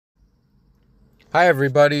Hi,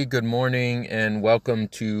 everybody. Good morning, and welcome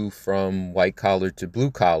to From White Collar to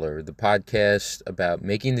Blue Collar, the podcast about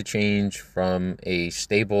making the change from a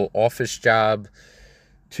stable office job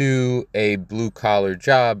to a blue collar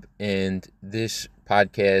job. And this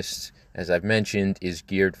podcast, as I've mentioned, is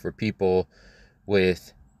geared for people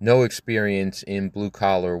with no experience in blue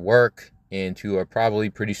collar work and who are probably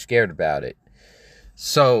pretty scared about it.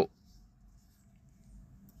 So,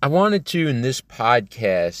 I wanted to, in this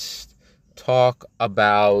podcast, talk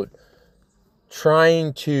about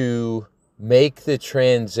trying to make the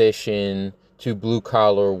transition to blue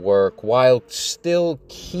collar work while still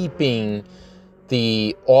keeping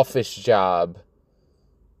the office job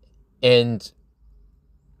and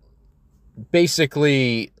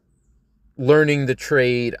basically learning the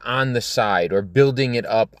trade on the side or building it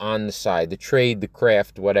up on the side, the trade, the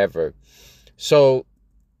craft, whatever. So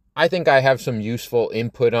I think I have some useful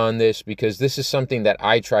input on this because this is something that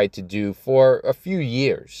I tried to do for a few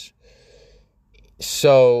years.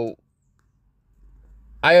 So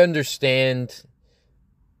I understand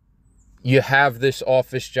you have this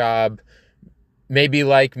office job. Maybe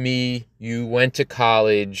like me, you went to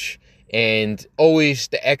college and always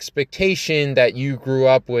the expectation that you grew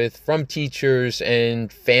up with from teachers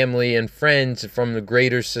and family and friends from the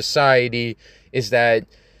greater society is that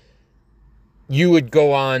you would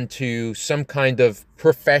go on to some kind of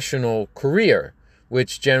professional career,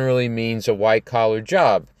 which generally means a white collar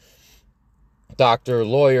job. Doctor,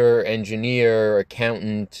 lawyer, engineer,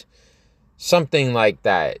 accountant, something like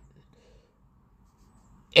that.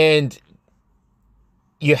 And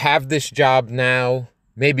you have this job now.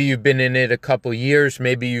 Maybe you've been in it a couple years.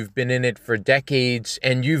 Maybe you've been in it for decades,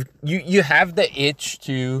 and you have the itch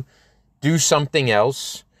to do something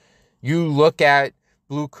else. You look at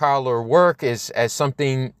blue collar work as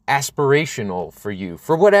something aspirational for you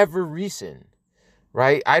for whatever reason,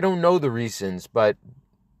 right? I don't know the reasons, but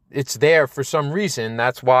it's there for some reason.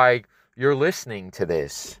 That's why you're listening to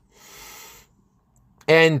this.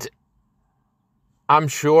 And I'm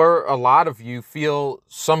sure a lot of you feel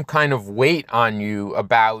some kind of weight on you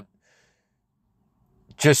about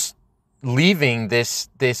just leaving this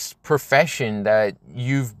profession that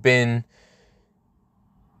you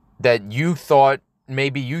thought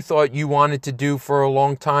you wanted to do for a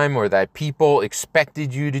long time, or that people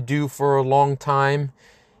expected you to do for a long time.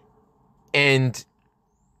 And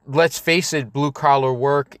let's face it, blue collar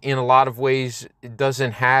work in a lot of ways it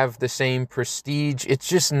doesn't have the same prestige. It's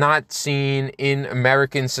just not seen in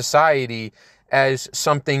American society as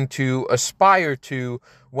something to aspire to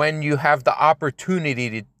when you have the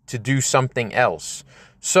opportunity to do something else.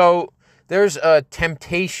 So there's a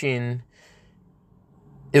temptation,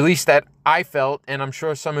 at least that I felt, and I'm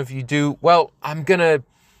sure some of you do. Well, I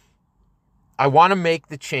want to make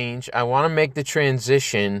the change. I want to make the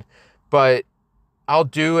transition, but I'll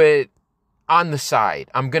do it on the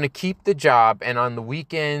side. I'm going to keep the job, and on the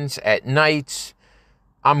weekends, at nights,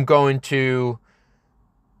 I'm going to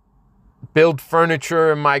build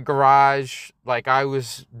furniture in my garage like I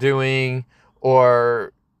was doing,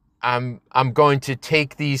 or I'm going to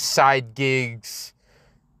take these side gigs.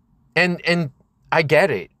 And I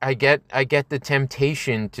get it. I get the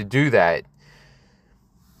temptation to do that.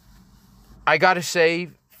 I got to say,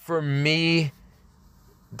 for me,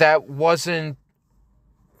 that wasn't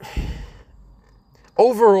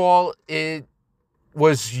overall, it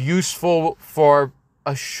was useful for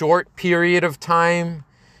a short period of time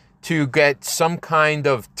to get some kind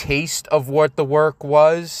of taste of what the work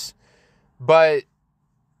was. But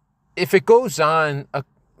if it goes on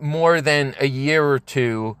more than a year or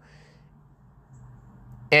two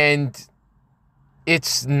and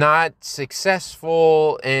it's not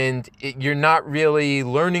successful and you're not really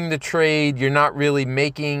learning the trade, you're not really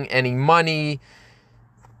making any money,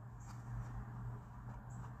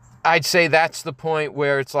 I'd say that's the point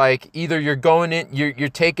where it's like either you're going in, you're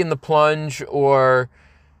taking the plunge, or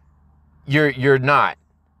you're not.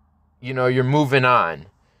 You're moving on.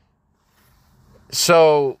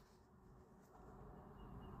 So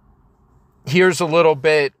here's a little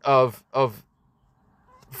bit of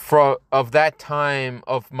that time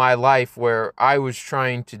of my life where I was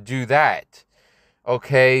trying to do that.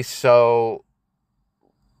 Okay, so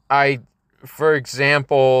for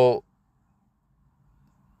example,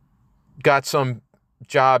 got some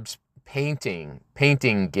jobs painting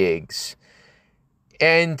gigs.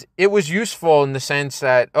 And it was useful in the sense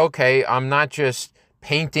that, okay, I'm not just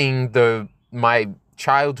painting my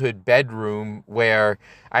childhood bedroom where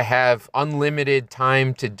I have unlimited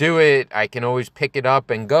time to do it. I can always pick it up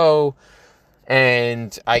and go.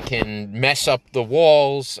 and I can mess up the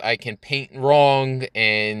walls, I can paint wrong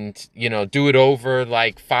and, do it over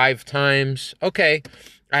like 5 times. Okay,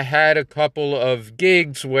 I had a couple of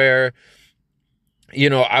gigs where,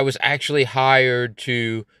 I was actually hired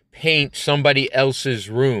to paint somebody else's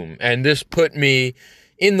room. And this put me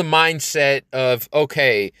in the mindset of,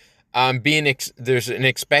 okay, there's an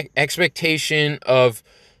expectation of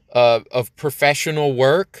professional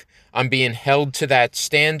work. I'm being held to that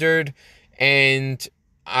standard, and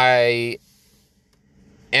I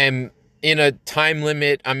am in a time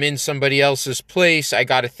limit. I'm in somebody else's place. I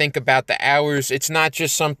got to think about the hours. It's not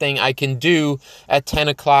just something I can do at 10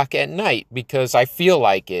 o'clock at night because I feel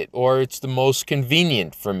like it or it's the most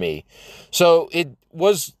convenient for me. So it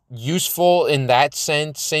was useful in that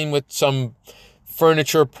sense. Same with some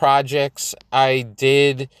furniture projects I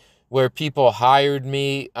did where people hired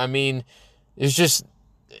me. I mean, it's just,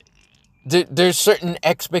 there's certain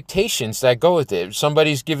expectations that go with it. If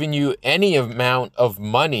somebody's giving you any amount of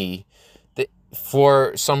money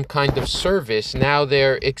for some kind of service, now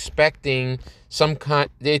they're expecting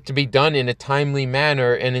it to be done in a timely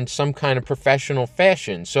manner and in some kind of professional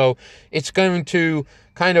fashion. So it's going to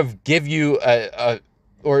kind of give you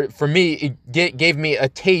or for me, it gave me a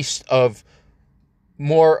taste of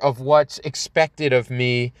more of what's expected of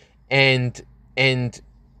me, and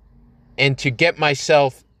to get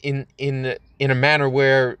myself in a manner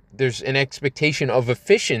where there's an expectation of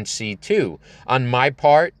efficiency too, on my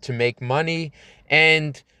part to make money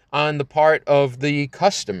and on the part of the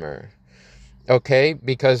customer. Okay,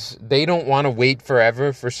 because they don't want to wait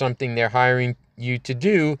forever for something they're hiring you to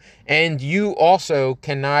do, and you also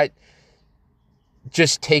cannot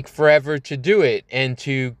just take forever to do it and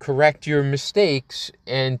to correct your mistakes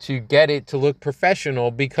and to get it to look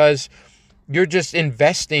professional, because you're just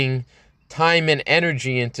investing time and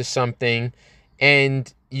energy into something,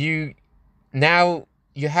 and now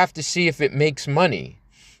you have to see if it makes money.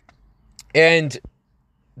 And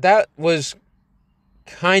that was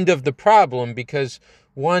kind of the problem, because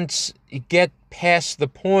once you get past the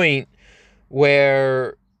point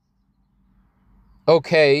where,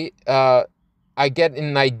 okay, I get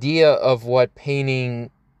an idea of what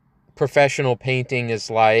professional painting is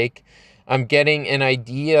like. I'm getting an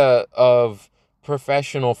idea of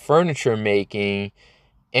professional furniture making.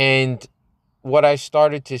 And what I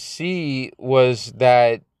started to see was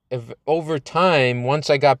that over time, once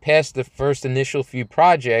I got past the first initial few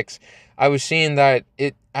projects, I was seeing that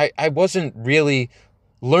I wasn't really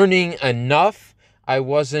learning enough. I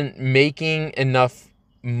wasn't making enough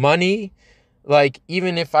money. Like,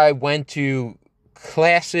 even if I went to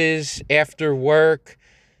classes after work,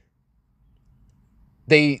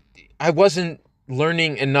 I wasn't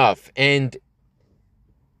learning enough. And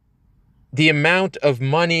the amount of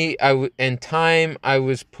money and time I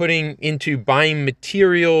was putting into buying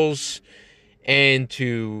materials and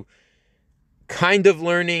to kind of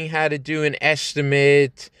learning how to do an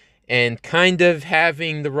estimate and kind of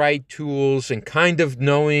having the right tools and kind of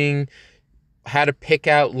knowing how to pick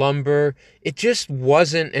out lumber, it just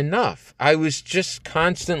wasn't enough. I was just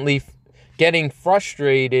constantly getting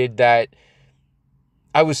frustrated that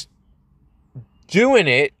I was doing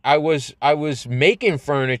it. I was making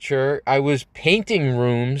furniture, I was painting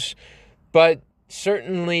rooms, but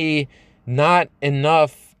certainly not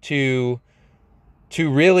enough to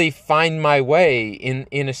really find my way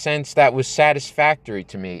in a sense that was satisfactory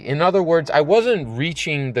to me. In other words, I wasn't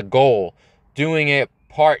reaching the goal doing it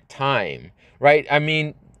part-time, right? I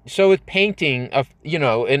mean, so with painting,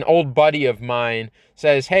 an old buddy of mine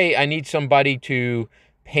says, hey, I need somebody to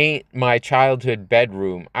paint my childhood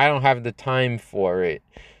bedroom. I don't have the time for it.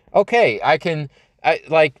 Okay,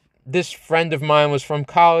 this friend of mine was from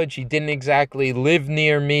college. He didn't exactly live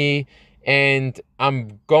near me, and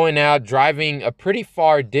I'm going out driving a pretty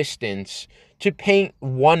far distance to paint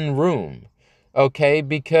one room. Okay,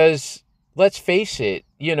 because let's face it,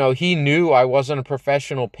 he knew I wasn't a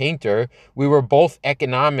professional painter. We were both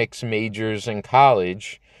economics majors in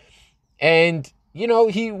college, and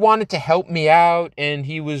he wanted to help me out, and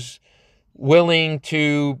he was willing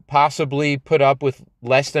to possibly put up with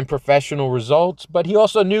less than professional results, but he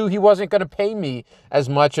also knew he wasn't going to pay me as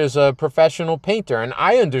much as a professional painter. And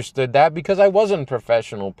I understood that because I wasn't a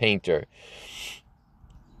professional painter.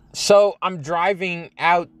 So I'm driving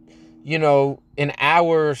out, an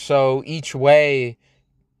hour or so each way,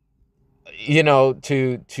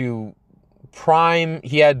 to prime.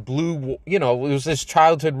 He had blue, it was his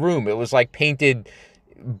childhood room. It was like painted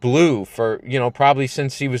blue for, probably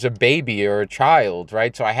since he was a baby or a child,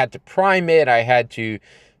 right? So I had to prime it. I had to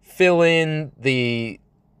fill in the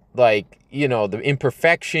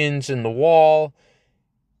imperfections in the wall.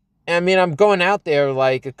 I mean, I'm going out there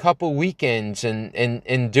like a couple weekends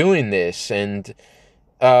and doing this, and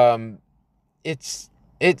um, it's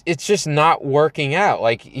just not working out.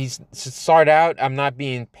 Like, he's start out, I'm not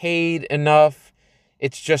being paid enough.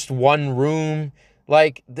 It's just one room.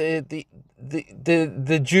 Like, the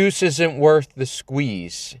juice isn't worth the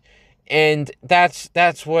squeeze. And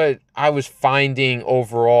that's what I was finding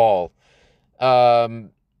overall. Um,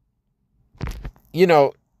 you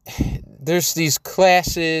know, there's these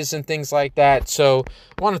classes and things like that. So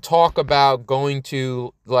I want to talk about going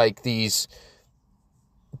to like these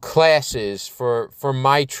classes for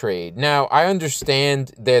my trade. Now, I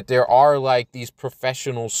understand that there are like these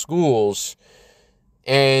professional schools,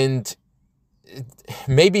 and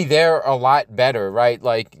maybe they're a lot better, right?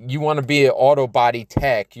 Like, you want to be an auto body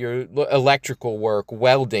tech, your electrical work,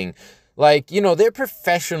 welding, like, they're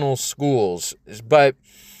professional schools, but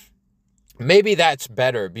maybe that's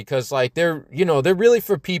better because like they're really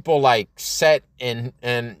for people like set and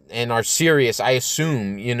are serious, I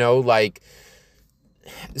assume, like.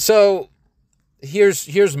 So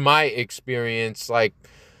here's my experience. Like,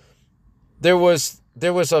 there was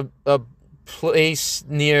a place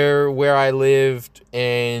near where I lived,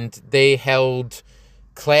 and they held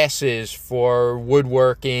classes for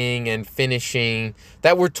woodworking and finishing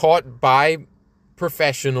that were taught by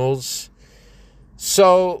professionals.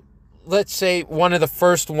 So let's say one of the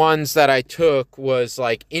first ones that I took was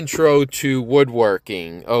like intro to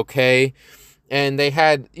woodworking, okay? And they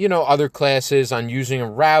had, other classes on using a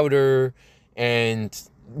router and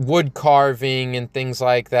wood carving and things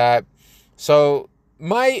like that. So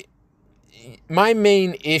my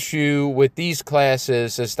main issue with these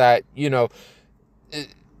classes is that,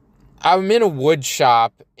 I'm in a wood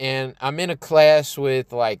shop and I'm in a class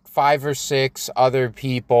with like 5 or 6 other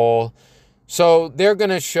people. So they're going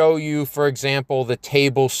to show you, for example, the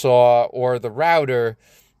table saw or the router,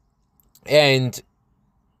 and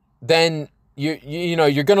then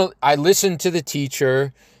I listened to the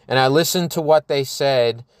teacher and I listened to what they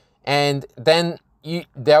said, and then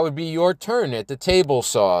that would be your turn at the table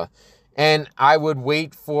saw. And I would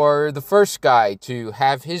wait for the first guy to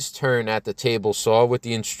have his turn at the table saw with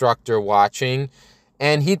the instructor watching,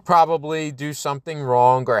 and he'd probably do something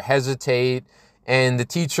wrong or hesitate, and the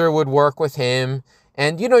teacher would work with him.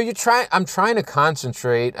 And, I'm trying to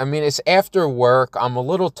concentrate. I mean, it's after work. I'm a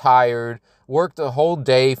little tired, worked the whole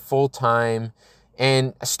day full time,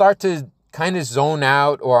 and I start to kind of zone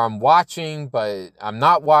out, or I'm watching, but I'm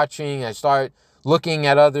not watching. I start looking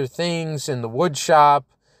at other things in the wood shop.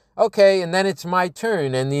 Okay, and then it's my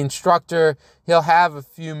turn, and the instructor, he'll have a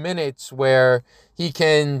few minutes where he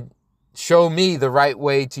can show me the right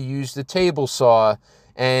way to use the table saw,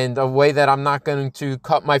 and a way that I'm not going to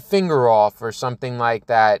cut my finger off or something like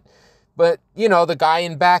that. But, the guy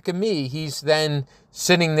in back of me, he's then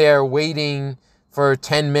sitting there waiting for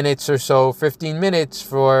 10 minutes or so, 15 minutes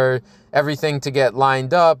for everything to get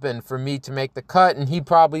lined up and for me to make the cut, and he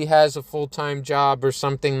probably has a full-time job or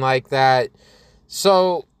something like that.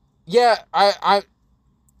 So, yeah,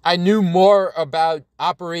 I knew more about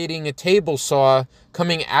operating a table saw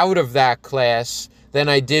coming out of that class than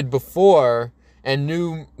I did before, and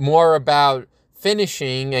knew more about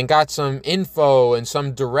finishing and got some info and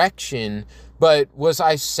some direction. But was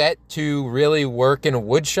I set to really work in a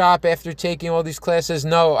wood shop after taking all these classes?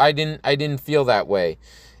 No, I didn't feel that way.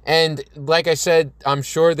 And like I said, I'm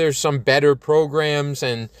sure there's some better programs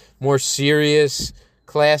and more serious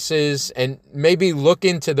classes, and maybe look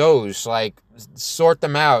into those, like sort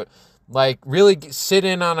them out, like really sit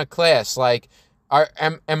in on a class. Like,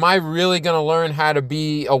 am I really going to learn how to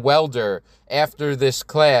be a welder after this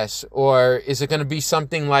class, or is it going to be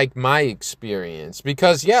something like my experience?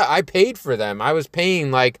 Because yeah, I paid for them. I was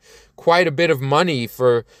paying like quite a bit of money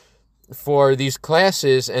for these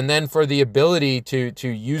classes, and then for the ability to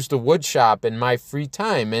use the wood shop in my free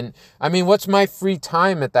time. And I mean, what's my free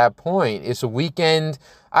time at that point? It's a weekend.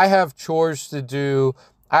 I have chores to do.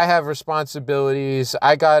 I have responsibilities.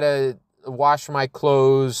 I gotta wash my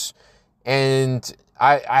clothes, and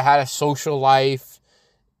I had a social life,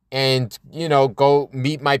 and, go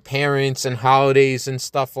meet my parents and holidays and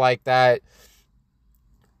stuff like that.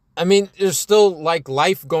 I mean, there's still like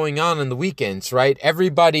life going on the weekends, right?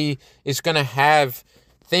 Everybody is going to have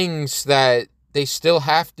things that they still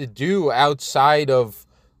have to do outside of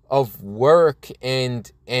work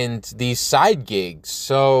and these side gigs.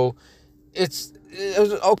 So it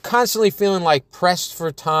was constantly feeling like pressed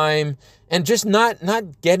for time, and just not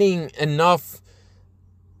getting enough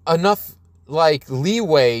like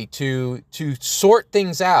leeway to sort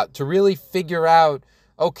things out, to really figure out,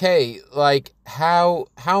 okay, like how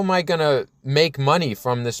am I going to make money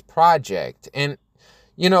from this project? And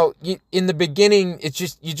in the beginning,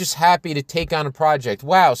 you're just happy to take on a project.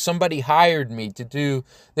 Wow, somebody hired me to do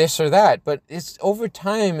this or that. But it's over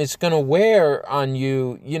time, it's going to wear on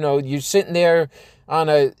you. You're sitting there on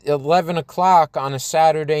 11 o'clock on a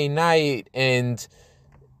Saturday night, and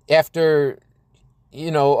after,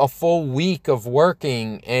 a full week of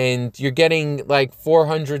working, and you're getting like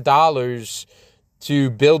 $400 to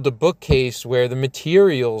build a bookcase where the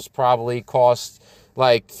materials probably cost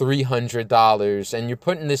like $300, and you're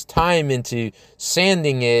putting this time into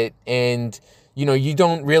sanding it, and you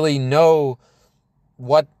don't really know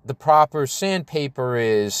what the proper sandpaper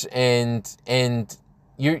is, and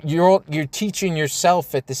you're teaching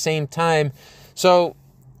yourself at the same time. So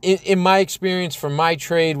in my experience, from my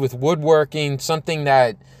trade with woodworking, something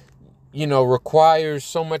that requires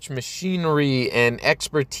so much machinery and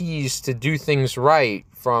expertise to do things right,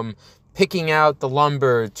 from picking out the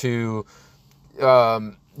lumber to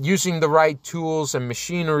using the right tools and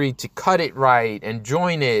machinery to cut it right and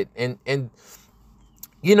join it, and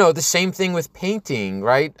the same thing with painting,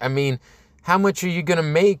 right? I mean, how much are you going to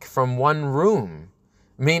make from one room?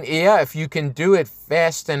 I mean, yeah, if you can do it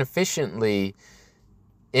fast and efficiently,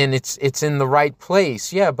 and it's in the right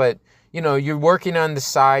place, yeah, but you're working on the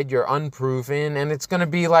side, you're unproven, and it's going to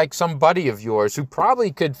be like some buddy of yours who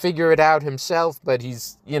probably could figure it out himself, but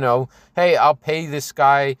he's, hey, I'll pay this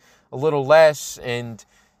guy a little less, and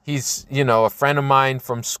he's, a friend of mine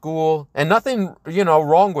from school, and nothing,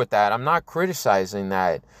 wrong with that. I'm not criticizing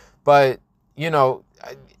that, but, you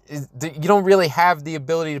don't really have the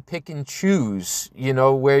ability to pick and choose,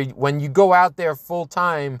 where when you go out there full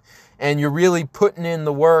time and you're really putting in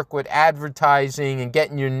the work with advertising and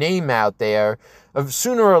getting your name out there,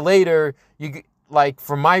 sooner or later, like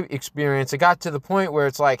from my experience, it got to the point where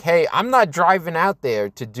it's like, hey, I'm not driving out there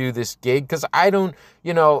to do this gig because I don't,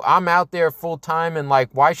 I'm out there full time, and like,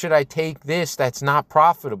 why should I take this that's not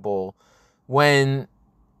profitable when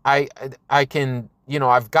I can,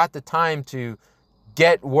 I've got the time to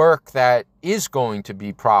get work that is going to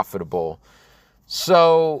be profitable.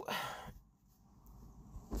 So,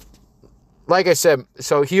 like I said,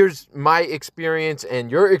 so here's my experience, and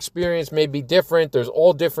your experience may be different. There's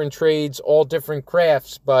all different trades, all different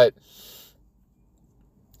crafts, but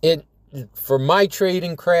for my trade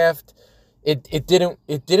and craft, it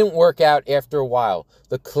didn't work out after a while.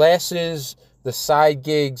 The classes, the side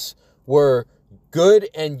gigs were good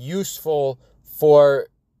and useful for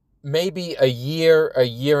maybe a year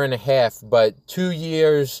and a half, but 2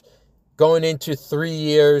 years, going into 3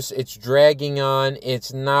 years, it's dragging on,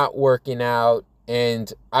 it's not working out.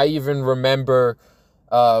 And I even remember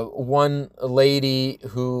one lady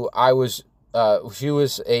who she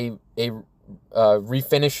was a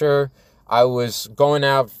refinisher. I was going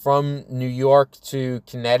out from New York to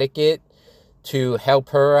Connecticut to help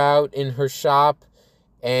her out in her shop,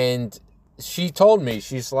 and she told me,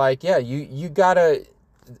 she's like, yeah, you gotta,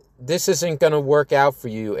 this isn't gonna work out for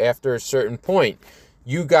you after a certain point.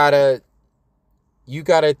 You gotta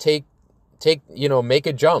take, make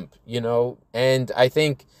a jump, and I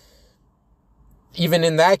think even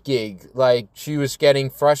in that gig, like, she was getting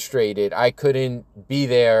frustrated. I couldn't be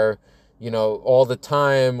there, all the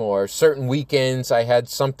time, or certain weekends I had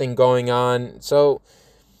something going on. So,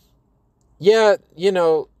 yeah,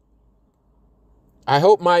 I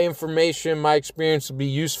hope my information, my experience will be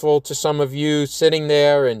useful to some of you sitting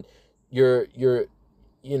there, and you're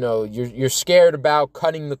scared about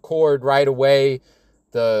cutting the cord right away.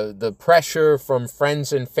 The pressure from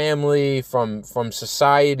friends and family, from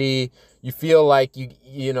society, you feel like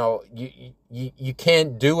you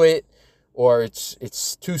can't do it, or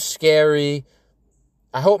it's too scary.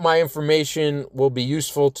 I hope my information will be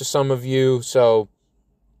useful to some of you. So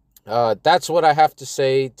that's what I have to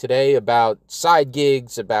say today about side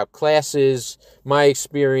gigs, about classes, my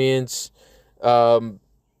experience.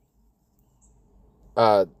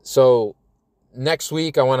 So next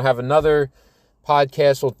week I want to have another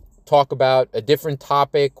podcast. We'll talk about a different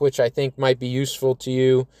topic, which I think might be useful to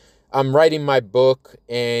you. I'm writing my book,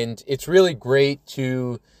 and it's really great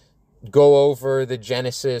to go over the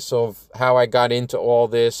genesis of how I got into all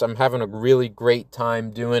this. I'm having a really great time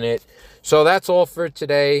doing it. So that's all for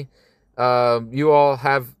today. You all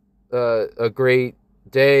have a great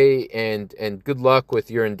day, and good luck with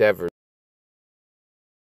your endeavors.